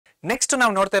Next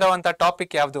ನಾವು ನೋಡ್ತಾ ಇರುವಂತ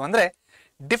ಟಾಪಿಕ್ ಯಾವುದು ಅಂದ್ರೆ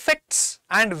defects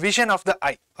and vision of the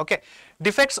I. Okay,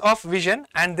 defects of vision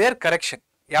and there correction.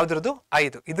 ಯಾವ್ದ್ರದ್ದು?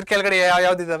 ಐದು. ಇದ್ರ ಕೆಳಗಡೆ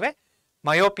ಯಾವ್ದಿದಾವೆ?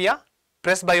 ಮಯೋಪಿಯಾ,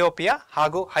 ಪ್ರೆಸ್ ಬಯೋಪಿಯಾ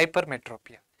ಹಾಗೂ ಹೈಪರ್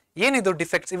ಮೆಟ್ರೋಪಿಯಾ. ಏನಿದು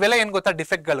ಡಿಫೆಕ್ಟ್ಸ್? ಇವೆಲ್ಲ ಏನ್ ಗೊತ್ತಾ?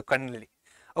 ಡಿಫೆಕ್ಟ್ಗಳು ಕಣ್ಣಲ್ಲಿ.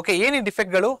 ಓಕೆ, ಏನಿ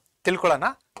ಡಿಫೆಕ್ಟ್ಗಳು ತಿಳ್ಕೊಳ್ಳೋಣ.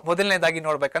 ಮೊದಲನೇದಾಗಿ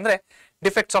ನೋಡ್ಬೇಕಂದ್ರೆ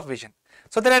defects of vision.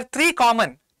 So there are 3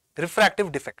 common refractive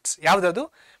defects. ಯಾವ್ದದು?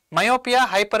 Myopia,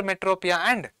 hyper ಮೆಟ್ರೋಪಿಯಾ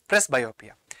and press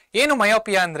ಬಯೋಪಿಯಾ. ಏನು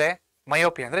ಮಯೋಪಿಯಾ ಅಂದ್ರೆ?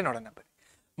 ಮಯೋಪಿಯಾ ಅಂದ್ರೆ ನೋಡೋಣ ಬನ್ನಿ.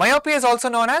 Myopia is also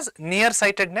known as near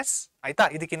sightedness. ಆಯ್ತಾ?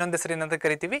 ಇದಕ್ಕೆ ಇನ್ನೊಂದು ಹೆಸರು ಏನಂತ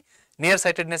ಕರಿತೀವಿ? ನಿಯರ್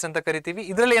ಸೈಟೆಡ್ನೆಸ್ ಅಂತ ಕರಿತೀವಿ.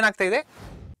 ಇದರಲ್ಲಿ ಏನಾಗ್ತಾ ಇದೆ?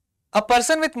 A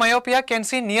person with myopia can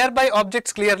see near by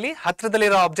objects clearly.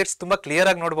 ಹತ್ರದಲ್ಲಿರೋ objects ತುಂಬಾ ಕ್ಲಿಯರ್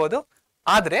ಆಗಿ ನೋಡಬಹುದು.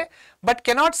 ಆದ್ರೆ but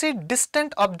cannot see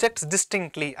distant objects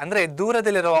distinctly. ಅಂದ್ರೆ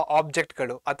ದೂರದಲ್ಲಿರುವ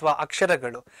ಆಬ್ಜೆಕ್ಟ್ಗಳು ಅಥವಾ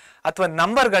ಅಕ್ಷರಗಳು ಅಥವಾ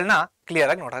ನಂಬರ್ಗಳನ್ನ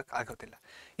ಕ್ಲಿಯರ್ ಆಗಿ ನೋಡಕ್ ಆಗೋದಿಲ್ಲ.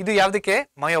 ಇದು ಯಾವ್ದಕ್ಕೆ?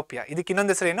 ಮಯೋಪಿಯಾ. ಇದಕ್ಕೆ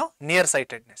ಇನ್ನೊಂದು ಹೆಸರೇನು? Near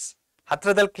sightedness.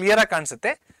 ಹತ್ರದಲ್ಲಿ ಕ್ಲಿಯರ್ ಆಗಿ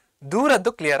ಕಾಣಿಸುತ್ತೆ,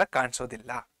 ದೂರದ್ದು ಕ್ಲಿಯರ್ ಆಗಿ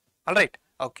ಕಾಣಿಸೋದಿಲ್ಲ. All right.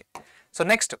 Okay, so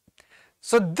next.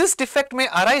 So this defect May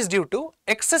arise due to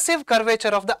excessive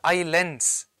curvature of the I lens.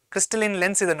 Crystalline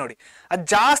lens ಇದೆ ನೋಡಿ, ಅದು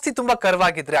ಜಾಸ್ತಿ ತುಂಬಾ ಕರ್ವ್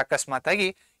ಆಗಿದ್ರೆ ಅಕಸ್ಮಾತ್ ಆಗಿ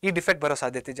ಈ ಡಿಫೆಕ್ಟ್ ಬರೋ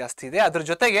ಸಾಧ್ಯತೆ ಜಾಸ್ತಿ ಇದೆ. ಅದ್ರ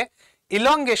ಜೊತೆಗೆ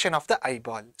ಇಲಾಂಗೇಷನ್ ಆಫ್ ದ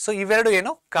ಐಬಾಲ್. ಸೊ ಇವೆರಡು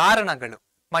ಏನು ಕಾರಣಗಳು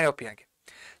ಮಯೋಪಿಯಾಗೆ.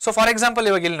 ಸೊ ಫಾರ್ ಎಕ್ಸಾಂಪಲ್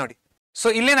ಇವಾಗ ಇಲ್ಲಿ ನೋಡಿ. ಸೊ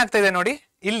ಇಲ್ಲೇನಾಗ್ತಾ ಇದೆ ನೋಡಿ,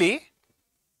 ಇಲ್ಲಿ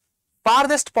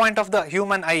farthest point of the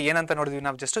human I ಏನಂತ ನೋಡಿದ್ವಿ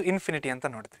ನಾವು? ಜಸ್ಟ್ ಇನ್ಫಿನಿಟಿ ಅಂತ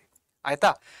ನೋಡಿದ್ವಿ. ಆಯ್ತಾ?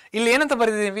 ಇಲ್ಲಿ ಏನಂತ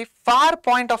ಬರೆದಿದ್ದೀವಿ? For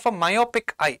point of a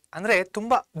ಮಯೋಪಿಕ್ I. ಅಂದ್ರೆ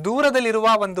ತುಂಬಾ ದೂರದಲ್ಲಿರುವ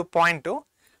ಒಂದು ಪಾಯಿಂಟ್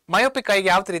ಮಯೋಪಿಕ್ ಐಗೆ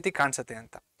ಯಾವ ರೀತಿ ಕಾಣಿಸುತ್ತೆ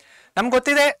ಅಂತ ನಮ್ಗೆ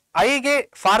ಗೊತ್ತಿದೆ. ಐಗೆ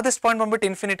ಫಾರ್ದೆಸ್ಟ್ ಪಾಯಿಂಟ್ ಬಂದ್ಬಿಟ್ಟು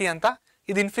ಇನ್ಫಿನಿಟಿ ಅಂತ.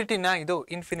 ಇದು ಇನ್ಫಿನಿಟಿನ? ಇದು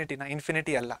ಇನ್ಫಿನಿಟಿನ?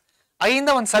 ಇನ್ಫಿನಿಟಿ ಅಲ್ಲ, ಐಯಿಂದ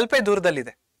ಒಂದು ಸ್ವಲ್ಪ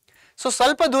ದೂರದಲ್ಲಿದೆ. ಸೊ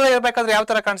ಸ್ವಲ್ಪ ದೂರ ಇರಬೇಕಾದ್ರೆ ಯಾವ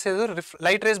ತರ ಕಾಣಿಸ್ತಿದ್ದು?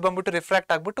 ಲೈಟ್ ರೇಸ್ ಬಂದ್ಬಿಟ್ಟು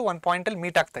ರಿಫ್ರಾಕ್ಟ್ ಆಗ್ಬಿಟ್ಟು ಒಂದು ಪಾಯಿಂಟ್ ಅಲ್ಲಿ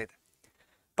ಮೀಟ್ ಆಗ್ತಾ ಇದೆ.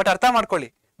 ಬಟ್ ಅರ್ಥ ಮಾಡ್ಕೊಳ್ಳಿ,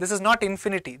 this is not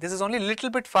infinity, this is only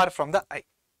little bit for from the I.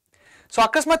 So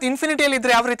ಅಕಸ್ಮಾತ್ ಇನ್ಫಿನಿಟಿಯಲ್ಲಿ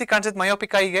ಇದ್ರೆ ಯಾವ ರೀತಿ ಕಾಣಿಸುತ್ತೆ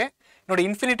ಮಯೋಪಿಕ್ ಐಗೆ? ನೋಡಿ,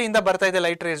 ಇನ್ಫಿನಿಟಿಯಿಂದ ಬರ್ತಾ ಇದೆ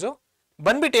ಲೈಟ್ ರೇಸು,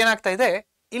 ಬಂದ್ಬಿಟ್ಟು ಏನಾಗ್ತಾ ಇದೆ?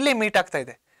 ಇಲ್ಲೇ ಮೀಟ್ ಆಗ್ತಾ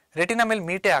ಇದೆ, ರೆಟಿನಾ ಮೇಲೆ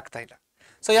ಮೀಟೇ ಆಗ್ತಾ ಇಲ್ಲ.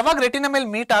 ಸೊ ಯಾವಾಗ ರೆಟಿನಾ ಮೇಲೆ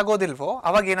ಮೀಟ್ ಆಗೋದಿಲ್ವೋ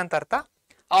ಅವಾಗ ಏನಂತ ಅರ್ಥ?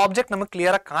 ಆ ಆಬ್ಜೆಕ್ಟ್ ನಮಗೆ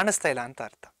ಕ್ಲಿಯರ್ ಆಗಿ ಕಾಣಿಸ್ತಾ ಇಲ್ಲ ಅಂತ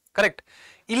ಅರ್ಥ. ಕರೆಕ್ಟ್?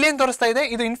 ಇಲ್ಲೇನ್ ತೋರಿಸ್ತಾ ಇದೆ?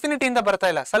 ಇದು ಇನ್ಫಿನಿಟಿಯಿಂದ ಬರ್ತಾ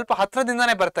ಇಲ್ಲ, ಸ್ವಲ್ಪ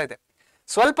ಹತ್ರದಿಂದಾನೇ ಬರ್ತಾ ಇದೆ.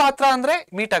 ಸ್ವಲ್ಪ ಹತ್ರ ಅಂದ್ರೆ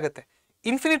ಮೀಟ್ ಆಗುತ್ತೆ,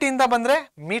 ಇನ್ಫಿನಿಟಿಯಿಂದ ಬಂದ್ರೆ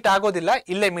ಮೀಟ್ ಆಗೋದಿಲ್ಲ,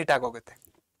 ಇಲ್ಲೇ ಮೀಟ್ ಆಗೋಗುತ್ತೆ.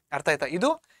 ಅರ್ಥ ಆಯ್ತಾ? ಇದು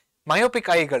ಮಯೋಪಿಕ್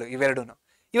ಐಗಳು ಇವೆರಡೂನು.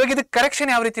 ಇವಾಗ ಇದಕ್ಕೆ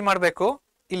ಕರೆಕ್ಷನ್ ಯಾವ ರೀತಿ ಮಾಡಬೇಕು?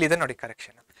 ಇಲ್ಲಿದೆ ನೋಡಿ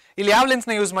ಕರೆಕ್ಷನ್. ಇಲ್ಲಿ ಯಾವ ಲೆನ್ಸ್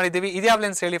ನ ಯೂಸ್ ಮಾಡಿದೀವಿ? ಇದು ಯಾವ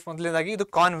ಲೆನ್ಸ್ ಹೇಳಿ? ಮೊದಲನೇದಾಗಿ ಇದು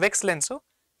ಕಾನ್ವೆಕ್ಸ್ ಲೆನ್ಸು,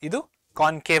 ಇದು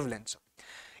ಕಾನ್ಕೇವ್ ಲೆನ್ಸು.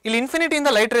 ಇಲ್ಲಿ ಇನ್ಫಿನಿಟಿಯಿಂದ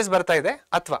ಲೈಟ್ ರೇಸ್ ಬರ್ತಾ ಇದೆ,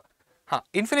 ಅಥವಾ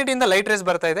ಇನ್ಫಿನಿಟಿಯಿಂದ ಲೈಟ್ ರೇಸ್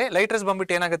ಬರ್ತಾ ಇದೆ. ಲೈಟ್ ರೇಸ್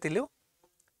ಬಂದ್ಬಿಟ್ಟು ಏನಾಗುತ್ತೆ? ಇಲ್ಲಿ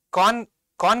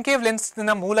ಕಾನ್ಕೇವ್ ಲೆನ್ಸ್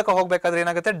ಮೂಲಕ ಹೋಗ್ಬೇಕಾದ್ರೆ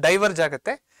ಏನಾಗುತ್ತೆ? ಡೈವರ್ಜ್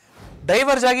ಆಗುತ್ತೆ.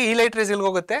 ಡೈವರ್ಜ್ ಆಗಿ ಈ ಲೈಟ್ ರೇಸ್ ಇಲ್ಲಿ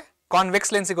ಹೋಗುತ್ತೆ,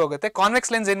 ಕಾನ್ವೆಕ್ಸ್ ಲೆನ್ಸ್ಗೆ ಹೋಗುತ್ತೆ.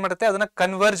 ಕಾನ್ವೆಕ್ಸ್ ಲೆನ್ಸ್ ಏನ್ ಮಾಡುತ್ತೆ? ಅದನ್ನ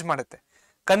ಕನ್ವರ್ಜ್ ಮಾಡುತ್ತೆ.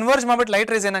 ಕನ್ವರ್ಜ್ ಮಾಡ್ಬಿಟ್ಟು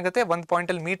ಲೈಟ್ ರೇಸ್ ಏನಾಗುತ್ತೆ? ಒಂದು ಪಾಯಿಂಟ್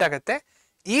ಅಲ್ಲಿ ಮೀಟ್ ಆಗುತ್ತೆ.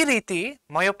 ಈ ರೀತಿ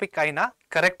ಮಯೋಪಿಕ್ ಐನ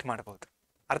ಕರೆಕ್ಟ್ ಮಾಡಬಹುದು.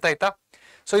 ಅರ್ಥ ಆಯ್ತಾ?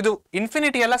 ಸೊ ಇದು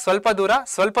ಇನ್ಫಿನಿಟಿ ಅಲ್ಲ, ಸ್ವಲ್ಪ ದೂರ,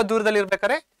 ಸ್ವಲ್ಪ ದೂರದಲ್ಲಿ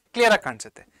ಇರ್ಬೇಕಾದ್ರೆ ಕ್ಲಿಯರ್ ಆಗಿ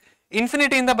ಕಾಣಿಸುತ್ತೆ.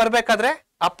 ಇನ್ಫಿನಿಟಿಯಿಂದ ಬರ್ಬೇಕಾದ್ರೆ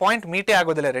ಆ ಪಾಯಿಂಟ್ ಮೀಟೇ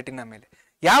ಆಗೋದಿಲ್ಲ ರೆಟಿನಾ ಮೇಲೆ.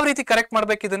 ಯಾವ ರೀತಿ ಕರೆಕ್ಟ್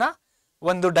ಮಾಡ್ಬೇಕು ಇದನ್ನ?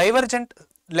 ಒಂದು ಡೈವರ್ಜೆಂಟ್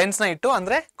ಲೆನ್ಸ್ ನ ಇಟ್ಟು,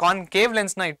 ಅಂದ್ರೆ ಕಾನ್ಕೇವ್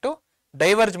ಲೆನ್ಸ್ ನ ಇಟ್ಟು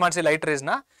ಡೈವರ್ಜ್ ಮಾಡಿಸಿ ಲೈಟ್ ರೇಸ್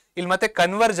ನ, ಇಲ್ಲಿ ಮತ್ತೆ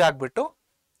ಕನ್ವರ್ಜ್ ಆಗ್ಬಿಟ್ಟು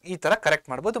ಈ ತರ ಕರೆಕ್ಟ್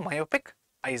ಮಾಡಬಹುದು ಮಯೋಪಿಕ್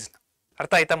ಐಸ್ ನ.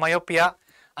 ಅರ್ಥ ಆಯ್ತಾ? ಮಯೋಪಿಯಾ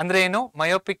ಅಂದ್ರೆ ಏನು,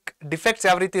 ಮಯೋಪಿಕ್ ಡಿಫೆಕ್ಟ್ಸ್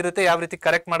ಯಾವ ರೀತಿ ಇರುತ್ತೆ, ಯಾವ ರೀತಿ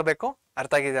ಕರೆಕ್ಟ್ ಮಾಡಬೇಕು,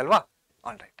 ಅರ್ಥ ಆಗಿದೆ ಅಲ್ವಾ?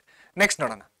 ಆಲ್ ರೈಟ್, ನೆಕ್ಸ್ಟ್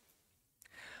ನೋಡೋಣ.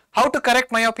 How to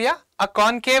correct myopia? A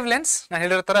concave lens, ನಾನು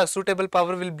ಹೇಳಿರೋ ತರ suitable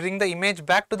power will bring the image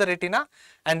back to the retina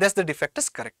and Dus the defect is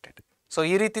corrected. So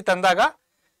ಈ ರೀತಿ ತಂದಾಗ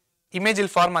ಇಮೇಜ್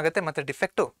ಇಲ್ಲಿ ಫಾರ್ಮ್ ಆಗುತ್ತೆ ಮತ್ತೆ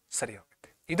ಡಿಫೆಕ್ಟು ಸರಿ ಹೋಗುತ್ತೆ.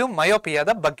 ಇದು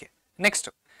ಮಯೋಪಿಯಾದ ಬಗ್ಗೆ. ನೆಕ್ಸ್ಟ್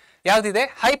ಯಾವ್ದಿದೆ?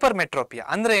 ಹೈಪರ್ ಮೆಟ್ರೋಪಿಯಾ.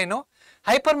 ಅಂದ್ರೆ ಏನು?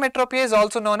 Hyper ಮೆಟ್ರೋಪಿಯಾ is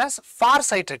also known as for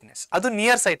sightedness. ಅದು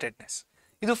ನಿಯರ್ ಸೈಟೆಡ್ನೆಸ್,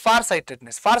 ಇದು ಫಾರ್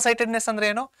ಸೈಟೆಡ್ನೆಸ್. ಫಾರ್ ಸೈಟೆಡ್ನೆಸ್ ಅಂದ್ರೆ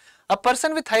ಏನು? A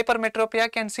person with hyper ಮೆಟ್ರೋಪಿಯಾ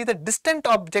can see the distant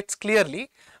objects clearly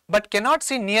but cannot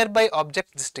see near by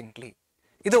object distinctly.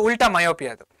 ಇದು ಉಲ್ಟಾ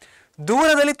myopia. ಅದು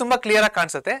ದೂರದಲ್ಲಿ ತುಂಬಾ clear ಆಗಿ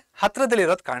ಕಾಣಿಸುತ್ತೆ, ಹತ್ರದಲ್ಲಿ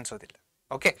ಇರೋದು ಕಾಣಿಸೋದಿಲ್ಲ.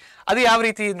 ಓಕೆ, ಅದು ಯಾವ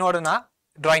ರೀತಿ ನೋಡೋಣ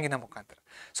ಡ್ರಾಯಿಂಗಿನ ಮುಖಾಂತರ.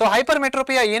 ಸೊ ಹೈಪರ್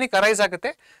ಮೆಟ್ರೋಪಿಯಾ ಏನಕ್ಕೆ ಅರೈಸ್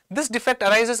ಆಗುತ್ತೆ? This defect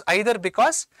arises either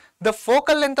because the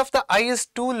focal length of the I is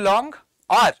two long,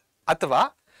 R ಅಥವಾ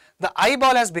the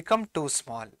eyeball has become too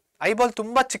small. Eyeball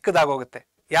ತುಂಬಾ ಚಿಕ್ಕದಾಗೋಗುತ್ತೆ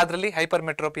ಯಾವ್ದ್ರಲ್ಲಿ? ಹೈಪರ್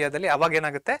ಮೆಟ್ರೋಪಿಯಾದಲ್ಲಿ. ಅವಾಗ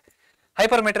ಏನಾಗುತ್ತೆ?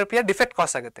 ಹೈಪರ್ ಮೆಟ್ರೋಪಿಯಾ ಡಿಫೆಕ್ಟ್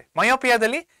ಕಾಸ್ ಆಗುತ್ತೆ.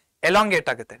 ಮಯೋಪಿಯಾದಲ್ಲಿ ಎಲಾಂಗೇಟ್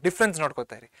ಆಗುತ್ತೆ. ಡಿಫ್ರೆನ್ಸ್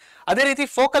ನೋಡ್ಕೋತಾ ಇರಿ. ಅದೇ ರೀತಿ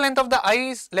focal length of the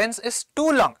ice lens is two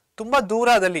long, ತುಂಬಾ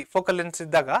ದೂರದಲ್ಲಿ ಫೋಕಲ್ ಲೆನ್ಸ್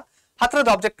ಇದ್ದಾಗ ಹತ್ರದ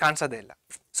ಆಬ್ಜೆಕ್ಟ್ ಕಾಣಿಸೋದೇ ಇಲ್ಲ.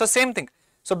 So same thing.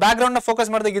 So back ground ನ ಫೋಕಸ್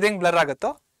ಮಾಡಿದಾಗ ಇದು ಹೆಂಗ್ ಬ್ಲರ್ ಆಗುತ್ತೋ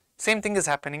same thing is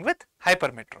happening with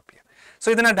hyper ಮೆಟ್ರೋಪಿಯಾ. So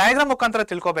ಇದನ್ನ ಡಯಾಗ್ರಾಮ್ ಮುಖಾಂತರ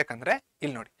ತಿಳ್ಕೊಬೇಕಂದ್ರೆ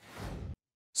ಇಲ್ಲಿ ನೋಡಿ.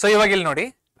 ಸೊ ಇವಾಗ ಇಲ್ಲಿ ನೋಡಿ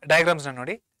ಡಯಾಗ್ರಾಮ್ಸ್ ನ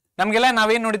ನೋಡಿ. ನಮ್ಗೆಲ್ಲ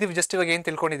ನಾವೇನ್ ನೋಡಿದೀವಿ? ಜಸ್ಟ್ ಇವಾಗ ಏನ್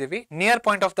ತಿಳ್ಕೊಂಡಿದೀವಿ? Near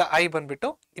point of the I ಬಂದ್ಬಿಟ್ಟು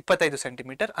 25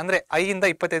 ಸೆಂಟಿಮೀಟರ್, ಅಂದ್ರೆ ಐ ಇಂದ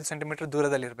 25 ಸೆಂಟಿಮೀಟರ್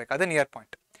ದೂರದಲ್ಲಿ ಇರಬೇಕು, ಅದೇ ನಿಯರ್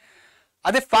ಪಾಯಿಂಟ್.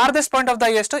 ಅದೇ farthest point of the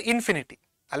I ಎಷ್ಟು? ಇನ್ಫಿನಿಟಿ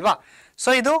ಅಲ್ವಾ? ಸೊ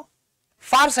ಇದು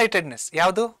ಫಾರ್ ಸೈಟೆಡ್ನೆಸ್.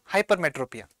 ಯಾವುದು? ಹೈಪರ್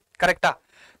ಮೆಟ್ರೋಪಿಯಾ. ಕರೆಕ್ಟಾ?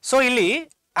 ಸೊ ಇಲ್ಲಿ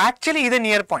ಆಕ್ಚುಲಿ ಇದೆ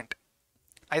ನಿಯರ್ ಪಾಯಿಂಟ್.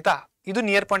 ಆಯ್ತಾ? ಇದು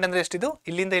ನಿಯರ್ ಪಾಯಿಂಟ್ ಅಂದ್ರೆ ಎಷ್ಟಿದು?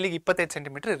 ಇಲ್ಲಿಂದ ಇಲ್ಲಿಗೆ 25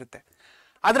 ಸೆಂಟಿಮೀಟರ್ ಇರುತ್ತೆ.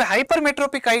 ಆದ್ರೆ ಹೈಪರ್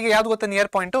ಮೆಟ್ರೋಪಿಕ್ ಐಗೆ ಯಾವ್ದು ಗೊತ್ತಾ ನಿಯರ್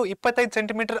ಪಾಯಿಂಟ್ 25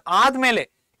 ಸೆಂಟಿಮೀಟರ್ ಆದ್ಮೇಲೆ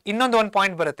ಇನ್ನೊಂದು ಒಂದು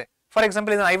ಪಾಯಿಂಟ್ ಬರುತ್ತೆ. ಫಾರ್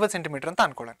ಎಕ್ಸಾಂಪಲ್ ಇದನ್ನ 50 ಸೆಂಟಿಮೀಟರ್ ಅಂತ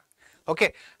ಅನ್ಕೊಳ್ಳೋಣ. ಓಕೆ,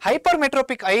 ಹೈಪರ್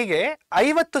ಮೆಟ್ರೋಪಿಕ್ ಐಗೆ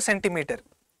 50 ಸೆಂಟಿಮೀಟರ್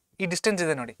ಈ ಡಿಸ್ಟೆನ್ಸ್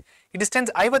ಇದೆ ನೋಡಿ. ಈ ಡಿಸ್ಟೆನ್ಸ್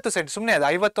 50 ಸೆಂಟಿ, ಸುಮ್ಮನೆ ಅದು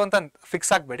 50 ಅಂತ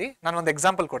ಫಿಕ್ಸ್ ಆಗಬೇಡಿ, ನಾನು ಒಂದು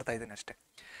ಎಕ್ಸಾಂಪಲ್ ಕೊಡ್ತಾ ಇದ್ದೀನಿ ಅಷ್ಟೇ.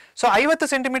 ಸೊ 50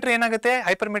 ಸೆಂಟಿಮೀಟರ್ ಏನಾಗುತ್ತೆ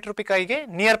ಹೈಪರ್ ಮೆಟ್ರೋಪಿಕ್ ಐಗೆ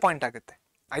ನಿಯರ್ ಪಾಯಿಂಟ್ ಆಗುತ್ತೆ.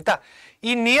 ಆಯ್ತಾ,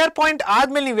 ಈ ನಿಯರ್ ಪಾಯಿಂಟ್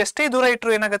ಆದ್ಮೇಲೆ ನೀವು ಎಷ್ಟೇ ದೂರ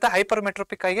ಇಟ್ಟರು ಏನಾಗುತ್ತೆ ಹೈಪರ್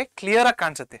ಮೆಟ್ರೋಪಿಕ್ ಐಗೆ ಕ್ಲಿಯರ್ ಆಗಿ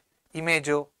ಕಾಣಿಸುತ್ತೆ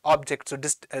ಇಮೇಜು, ಆಬ್ಜೆಕ್ಟ್ಸ್,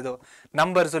 ಇದು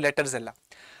ನಂಬರ್ಸ್, ಲೆಟರ್ಸ್ ಎಲ್ಲ.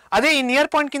 ಅದೇ ಈ ನಿಯರ್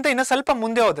ಪಾಯಿಂಟ್ ಗಿಂತ ಇನ್ನೂ ಸ್ವಲ್ಪ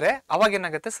ಮುಂದೆ ಹೋದ್ರೆ ಅವಾಗ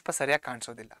ಏನಾಗುತ್ತೆ ಸ್ವಲ್ಪ ಸರಿಯಾಗಿ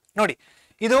ಕಾಣಿಸೋದಿಲ್ಲ. ನೋಡಿ,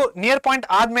 ಇದು ನಿಯರ್ ಪಾಯಿಂಟ್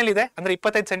ಆದ್ಮೇಲೆ ಇದೆ, ಅಂದ್ರೆ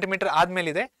 25 ಸೆಂಟಿಮೀಟರ್ ಆದ್ಮೇಲೆ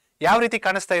ಇದೆ. ಯಾವ ರೀತಿ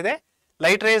ಕಾಣಿಸ್ತಾ ಇದೆ,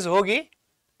 ಲೈಟ್ ರೇಸ್ ಹೋಗಿ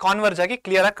ಕಾನ್ವರ್ಜ್ ಆಗಿ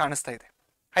ಕ್ಲಿಯರ್ ಆಗಿ ಕಾಣಿಸ್ತಾ ಇದೆ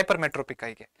ಹೈಪರ್ ಮೆಟ್ರೋಪಿಕ್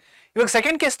ಐಗೆ. ಇವಾಗ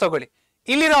ಸೆಕೆಂಡ್ ಕೇಸ್ ತಗೊಳ್ಳಿ,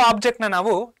 ಇಲ್ಲಿರೋ ಆಬ್ಜೆಕ್ಟ್ ನ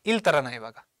ನಾವು ಇಲ್ಲಿ ತರನ,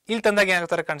 ಇವಾಗ ಇಲ್ಲಿ ತಂದಾಗ ಯಾವ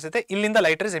ತರ ಕಾಣಿಸುತ್ತೆ, ಇಲ್ಲಿಂದ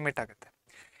ಲೈಟ್ ರೇಸ್ ಎಮಿಟ್ ಆಗುತ್ತೆ.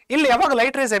 ಇಲ್ಲಿ ಯಾವಾಗ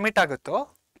ಲೈಟ್ ರೇಸ್ ಎಮಿಟ್ ಆಗುತ್ತೋ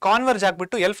ಕಾನ್ವರ್ಜ್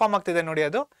ಆಗ್ಬಿಟ್ಟು ಎಲ್ ಫಾರ್ಮ್ ಆಗ್ತಿದೆ ನೋಡಿ,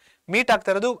 ಅದು ಮೀಟ್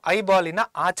ಆಗ್ತಾ ಇರೋದು ಐ ಬಾಲಿನ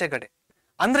ಆಚೆಗಡೆ.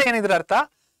 ಅಂದ್ರೆ ಏನಿದ್ರ ಅರ್ಥ,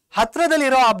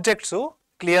 ಹತ್ರದಲ್ಲಿರೋ ಆಬ್ಜೆಕ್ಟ್ಸು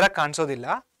ಕ್ಲಿಯರ್ ಆಗಿ ಕಾಣಿಸೋದಿಲ್ಲ,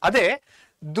 ಅದೇ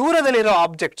ದೂರದಲ್ಲಿರೋ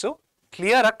ಆಬ್ಜೆಕ್ಟ್ಸು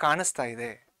ಕ್ಲಿಯರ್ ಆಗಿ ಕಾಣಿಸ್ತಾ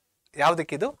ಇದೆ.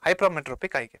 ಯಾವ್ದಕ್ಕಿದು ಹೈಪರ್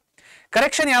ಮೆಟ್ರೋಪಿಕ್ ಐಗೆ.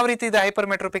 ಕರೆಕ್ಷನ್ ಯಾವ ರೀತಿ ಇದೆ ಹೈಪರ್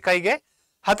ಮೆಟ್ರೋಪಿಕ್ ಐಗೆ,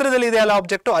 ಹತ್ರದಲ್ಲಿ ಇದೆ ಅಲ್ಲ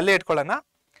ಆಬ್ಜೆಕ್ಟ್ ಅಲ್ಲೇ ಇಟ್ಕೊಳ್ಳೋಣ.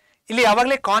 ಇಲ್ಲಿ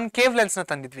ಯಾವಾಗಲೇ ಕಾನ್ಕೇವ್ ಲೆನ್ಸ್ ನ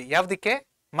ತಂದಿದ್ವಿ, ಯಾವ್ದಕ್ಕೆ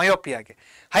ಮಯೋಪಿಯಾಗೆ.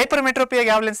 ಹೈಪರ್ ಮೆಟ್ರೋಪಿಯಾಗೆ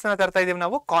ಯಾವ ಲೆನ್ಸ್ ನ ತರ್ತಾ ಇದೀವಿ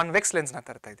ನಾವು, ಕಾನ್ವೆಕ್ಸ್ ಲೆನ್ಸ್ ನ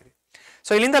ತರ್ತಾ ಇದೀವಿ.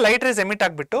 ಸೊ ಇಲ್ಲಿಂದ ಲೈಟ್ ರೇಸ್ ಎಮಿಟ್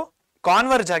ಆಗ್ಬಿಟ್ಟು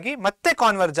ಕಾನ್ವರ್ಜ್ ಆಗಿ ಮತ್ತೆ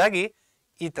ಕಾನ್ವರ್ಜ್ ಆಗಿ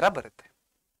ಈ ತರ ಬರುತ್ತೆ.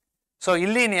 ಸೊ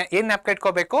ಇಲ್ಲಿ ಏನ್ ಜ್ಞಾಪಕ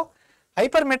ಇಟ್ಕೋಬೇಕು,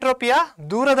 ಹೈಪರ್ ಮೆಟ್ರೋಪಿಯಾ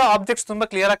ದೂರದ ಆಬ್ಜೆಕ್ಟ್ಸ್ ತುಂಬಾ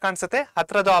ಕ್ಲಿಯರ್ ಆಗಿ ಕಾಣಿಸುತ್ತೆ,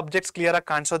 ಹತ್ರದ ಆಬ್ಜೆಕ್ಟ್ಸ್ ಕ್ಲಿಯರ್ ಆಗಿ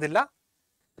ಕಾಣಿಸೋದಿಲ್ಲ.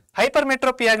 ಹೈಪರ್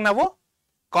ಮೆಟ್ರೋಪಿಯಾಗಿ ನಾವು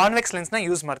ಕಾನ್ವೆಕ್ಸ್ ಲೆನ್ಸ್ ನ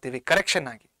ಯೂಸ್ ಮಾಡ್ತೀವಿ ಕರೆಕ್ಷನ್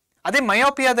ಆಗಿ. ಅದೇ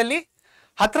ಮಯೋಪಿಯಾದಲ್ಲಿ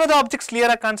ಹತ್ರದ ಆಬ್ಜೆಕ್ಟ್ಸ್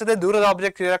ಕ್ಲಿಯರ್ ಆಗಿ ಕಾಣಿಸುತ್ತೆ, ದೂರದ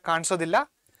ಆಬ್ಜೆಕ್ಟ್ ಕ್ಲಿಯರ್ ಆಗಿ ಕಾಣಿಸೋದಿಲ್ಲ.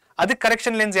 ಅದಕ್ಕೆ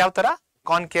ಕರೆಕ್ಷನ್ ಲೆನ್ಸ್ ಯಾವ ತರ,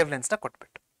 ಕಾನ್ಕೇವ್ ಲೆನ್ಸ್ ನ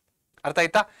ಕೊಟ್ಬಿಟ್ಟು. ಅರ್ಥ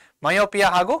ಆಯ್ತಾ, ಮಯೋಪಿಯಾ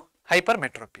ಹಾಗೂ hyper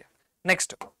ಮೆಟ್ರೋಪಿಯಾ.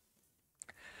 Next,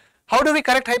 how do we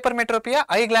correct hyper ಮೆಟ್ರೋಪಿಯಾ?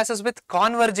 I glasses with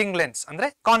converging lens ಅಂದ್ರೆ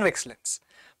convex lens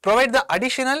provide the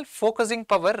additional focusing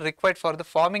power required for the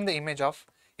forming the image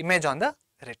on the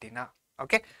retina.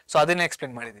 Okay, so adinne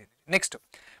explain madidini. Next,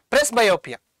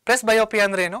 presbyopia. Presbyopia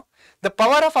andre enu, the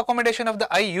power of accommodation of the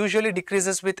eye usually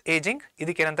decreases with aging.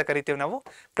 idikke enanta karitivi ನಾವು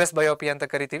presbyopia anta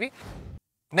karitivi.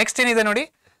 Next ಏನಿದೆ ನೋಡಿ,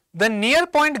 the near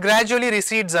point gradually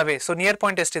recedes away. So near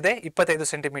point ಎಷ್ಟಿದೆ 25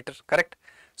 centimetre, correct.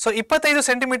 So 25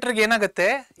 centimetre ಗೆ ಏನಾಗುತ್ತೆ,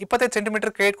 25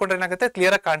 centimetre ಕೈ ಇಟ್ಕೊಂಡ್ರೆ ಏನಾಗುತ್ತೆ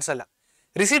clear ಆಗಿ ಕಾಣಿಸಲ್ಲ.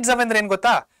 ರಿಸೀಡ್ಸ್ ಅವೇ ಅಂದ್ರೆ ಏನ್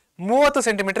ಗೊತ್ತಾ, 30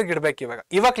 ಸೆಂಟಿಮೀಟರ್ ಇಡ್ಬೇಕು.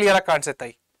 ಇವಾಗ ಕ್ಲಿಯರ್ ಆಗಿ ಕಾಣಿಸುತ್ತೆ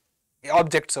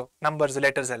ಆಬ್ಜೆಕ್ಟ್ಸ್, ನಂಬರ್ಸ್,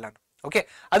 ಲೆಟರ್ಸ್ ಎಲ್ಲಾನು. ಓಕೆ,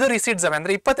 ಅದು ರಿಸೀಡ್ಸ್ ಅವೇ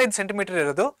ಅಂದ್ರೆ 25 ಸೆಂಟಿಮೀಟರ್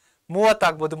ಇರೋದು 30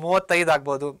 ಆಗ್ಬೋದು, 35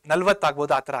 ಆಗ್ಬೋದು, 40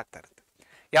 ಆಗ್ಬೋದು, ಆ ತರ ಆಗ್ತಾ ಇರುತ್ತೆ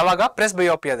ಯಾವಾಗ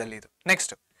ಪ್ರೆಸ್ಬಯೋಪಿಯಾದಲ್ಲಿ ಇದು.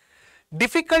 Next,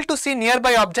 difficult to C near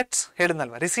by objects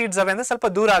ಹೇಳಿದ್ನಲ್ವಾ, ರಿಸೀಡ್ಸ್ ಅವೇ ಅಂದ್ರೆ ಸ್ವಲ್ಪ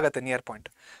ದೂರ ಆಗುತ್ತೆ ನಿಯರ್ ಪಾಯಿಂಟ್.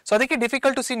 ಸೊ ಅದಕ್ಕೆ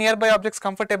difficult to C near by objects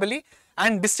ಕಂಫರ್ಟೇಬಲಿ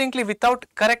and distinctly without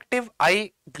corrective I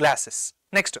glasses.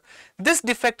 Next, this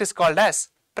defect is called as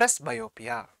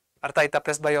ಪ್ರೆಸ್ಬಯೋಪಿಯಾ. ಅರ್ಥ ಆಯ್ತಾ,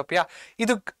 ಪ್ರೆಸ್ಬಯೋಪಿಯಾ.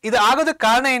 ಇದು ಆಗೋದಕ್ಕೆ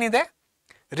ಕಾರಣ ಏನಿದೆ,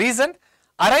 reason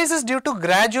arises due to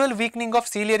gradual ವೀಕ್ನಿಂಗ್ of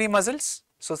ciliary muscles.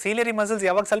 So ciliary muscles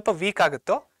ಯಾವಾಗ ಸ್ವಲ್ಪ weak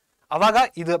ಆಗುತ್ತೋ ಅವಾಗ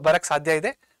ಇದು ಬರಕ್ ಸಾಧ್ಯ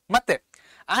ಇದೆ. ಮತ್ತೆ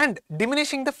and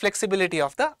ಡಿಮಿನಿಶಿಂಗ್ the flexibility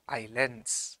of the I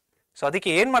lens. So ಅದಕ್ಕೆ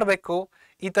ಏನ್ ಮಾಡಬೇಕು,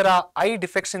 ಈ ತರ ಐ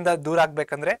ಡಿಫೆಕ್ಟ್ಸ್ ಇಂದ ದೂರ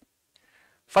ಆಗ್ಬೇಕಂದ್ರೆ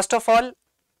first of all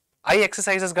I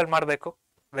exercises ಗಳು ಮಾಡಬೇಕು,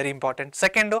 very important.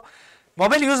 Second,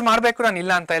 mobile use ಮಾಡಬೇಕು, ನಾನು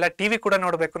ಇಲ್ಲ ಅಂತ ಇಲ್ಲ, ಟಿವಿ ಕೂಡ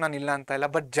ನೋಡಬೇಕು, ನಾನು ಇಲ್ಲ ಅಂತ ಇಲ್ಲ,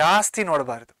 ಬಟ್ ಜಾಸ್ತಿ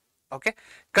ನೋಡಬಾರ್ದು. ಓಕೆ,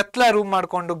 ಕತ್ಲ ರೂಮ್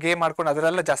ಮಾಡ್ಕೊಂಡು ಗೇಮ್ ಮಾಡ್ಕೊಂಡು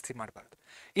ಅದರೆಲ್ಲ ಜಾಸ್ತಿ ಮಾಡಬಾರ್ದು.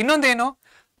 ಇನ್ನೊಂದೇನು,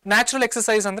 ನ್ಯಾಚುರಲ್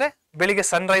ಎಕ್ಸಸೈಸ್ ಅಂದ್ರೆ ಬೆಳಿಗ್ಗೆ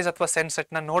ಸನ್ರೈಸ್ ಅಥವಾ ಸನ್ಸೆಟ್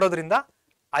ನ ನೋಡೋದ್ರಿಂದ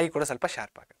ಐ ಕೂಡ ಸ್ವಲ್ಪ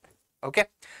ಶಾರ್ಪ್ ಆಗುತ್ತೆ. ಓಕೆ,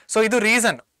 ಸೊ ಇದು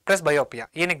ರೀಸನ್ ಪ್ರೆಸ್ಬಯೋಪಿಯಾ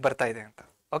ಏನಕ್ಕೆ ಬರ್ತಾ ಇದೆ ಅಂತ.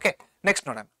 ಓಕೆ, ನೆಕ್ಸ್ಟ್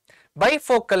ನೋಡೋಣ,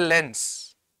 bifocal lens.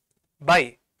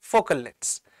 Bifocal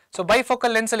lens. So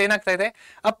bifocal lens ಅಲ್ಲಿ ಏನಾಗ್ತಾ ಇದೆ,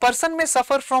 a person May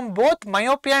suffer from both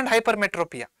myopia and hyper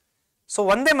ಮೆಟ್ರೋಪಿಯಾ. So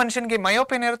ಒಂದೇ ಮನುಷ್ಯನಿಗೆ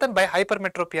ಮಯೋಪಿಯಾನು ಇರುತ್ತೆ, ಹೈಪರ್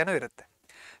ಮೆಟ್ರೋಪಿಯಾನು ಇರುತ್ತೆ.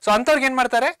 ಸೊ ಅಂತವ್ರಿಗೆ ಏನ್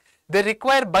ಮಾಡ್ತಾರೆ, they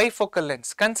require bifocal lens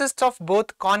consist of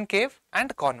both concave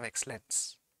and convex lens.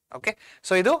 Okay,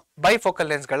 so ಇದು ಬೈಫೋಕಲ್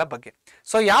ಲೆನ್ಸ್ ಗಳ ಬಗ್ಗೆ.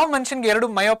 ಸೊ ಯಾವ ಮನುಷ್ಯನ್ಗೆ ಎರಡು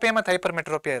ಮಯೋಪಿಯಾ ಮತ್ತು ಹೈಪರ್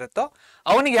ಮೆಟ್ರೋಪಿಯಾ ಇರುತ್ತೋ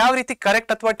ಅವನಿಗೆ ಯಾವ ರೀತಿ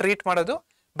ಕರೆಕ್ಟ್ ಅಥವಾ ಟ್ರೀಟ್ ಮಾಡೋದು,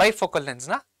 ಬೈಫೋಕಲ್ ಲೆನ್ಸ್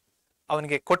ನ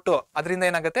ಅವನಿಗೆ ಕೊಟ್ಟು ಅದರಿಂದ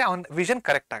ಏನಾಗುತ್ತೆ ಅವನ ವಿಷನ್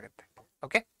ಕರೆಕ್ಟ್ ಆಗುತ್ತೆ.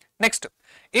 ಓಕೆ, ನೆಕ್ಸ್ಟ್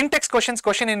ಇನ್ಟೆಕ್ಸ್ಟ್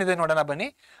ಕ್ವಶನ್ ಏನಿದೆ ನೋಡೋಣ ಬನ್ನಿ.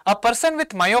 A person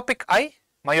with ಮಯೋಪಿಕ್ I,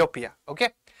 myopia, okay,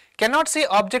 cannot see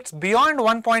objects beyond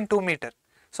 1.2 metre.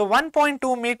 So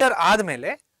 1.2 metre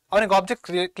ಆದ್ಮೇಲೆ ಅವನಿಗೆ ಆಬ್ಜೆಕ್ಟ್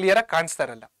ಕ್ಲಿಯರ್ ಆಗಿ ಕಾಣಿಸ್ತಾ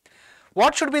ಇರಲ್ಲ.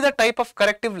 What should be the type of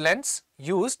corrective lens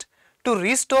used to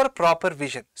restore proper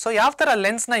vision. So ಯಾವ ತರ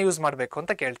ಲೆನ್ಸ್ ನ ಯೂಸ್ ಮಾಡಬೇಕು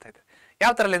ಅಂತ ಕೇಳ್ತಾ ಇದೆ.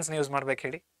 ಯಾವ ತರ ಲೆನ್ಸ್ ನ ಯೂಸ್ ಮಾಡ್ಬೇಕು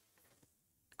ಹೇಳಿ,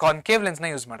 ಕಾನ್ಕೇವ್ ಲೆನ್ಸ್ ನ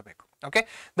ಯೂಸ್ ಮಾಡಬೇಕು. Okay,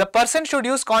 the person should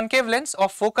use concave lens of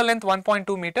focal length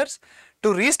 1.2 meters to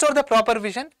restore the proper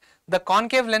vision. The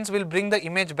concave lens will bring the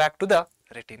image back to the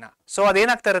retina. So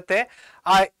ಅದೇನಾಗ್ತಾ ಇರುತ್ತೆ,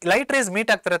 ಆ light rays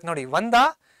meet ಆಗ್ತಾ ಇರುತ್ತೆ ನೋಡಿ, ಒಂದ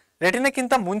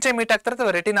ರೆಟಿನಾಕ್ಕಿಂತ ಮುಂಚೆ meet ಆಗ್ತಾ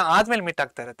ಇರುತ್ತೆ, retina ಆದ್ಮೇಲೆ ಮೀಟ್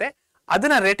ಆಗ್ತಾ ಇರುತ್ತೆ.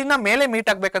 ಅದನ್ನ ರೆಟಿನಾ ಮೇಲೆ ಮೀಟ್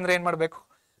ಆಗ್ಬೇಕಂದ್ರೆ ಏನ್ ಮಾಡ್ಬೇಕು,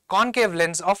 concave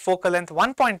lens of focal length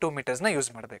 1.2 metres ನ ಯೂಸ್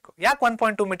ಮಾಡಬೇಕು. ಯಾಕೆ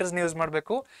 1.2 ಮೀಟರ್ಸ್ ನ ಯೂಸ್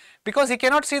ಮಾಡಬೇಕು? Because he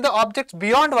cannot see the objects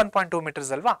beyond 1.2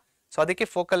 metres ಅಲ್ವಾ, ಸೊ ಅದಕ್ಕೆ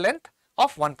ಫೋಕಲ್ ಲೆಂತ್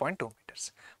ಆಫ್ 1.2 ಮೀಟರ್ಸ್.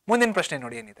 ಮುಂದಿನ ಪ್ರಶ್ನೆ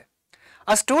ನೋಡಿ ಏನಿದೆ.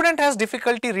 A student has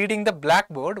difficulty reading the block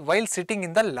board while sitting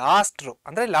in the last rho,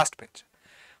 ಅಂದ್ರೆ last bench.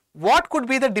 What could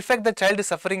be the defect the child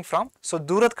is suffering from? So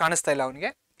ದೂರದ್ ಕಾಣಿಸ್ತಾ ಇಲ್ಲ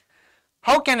ಅವನಿಗೆ.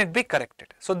 How can it be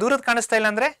corrected? So ದೂರದ್ ಕಾಣಿಸ್ತಾ ಇಲ್ಲ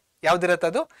ಅಂದ್ರೆ ಯಾವ್ದಿರತ್ತೆ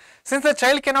ಅದು? Since the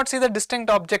child cannot see the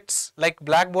distinct objects like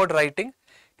block board writing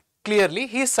clearly,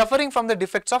 he is suffering from the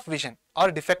defects of vision or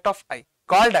defect of eye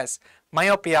called as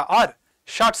myopia or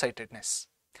short-sightedness.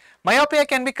 Myopia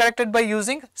can be corrected by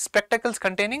using spectacles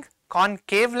containing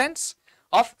concave lens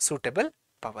of suitable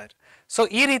power. So,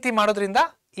 ಈ ರೀತಿ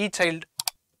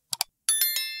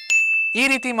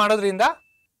ಮಾಡೋದ್ರಿಂದ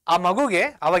ಆ ಮಗುಗೆ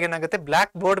ಅವಾಗ ಏನಾಗುತ್ತೆ,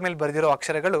 block board ಮೇಲೆ ಬರೆದಿರೋ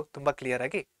ಅಕ್ಷರಗಳು ತುಂಬಾ ಕ್ಲಿಯರ್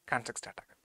ಆಗಿ ಕಾಣಿಸಕ್ಕೆ ಸ್ಟಾರ್ಟ್ ಆಗುತ್ತೆ.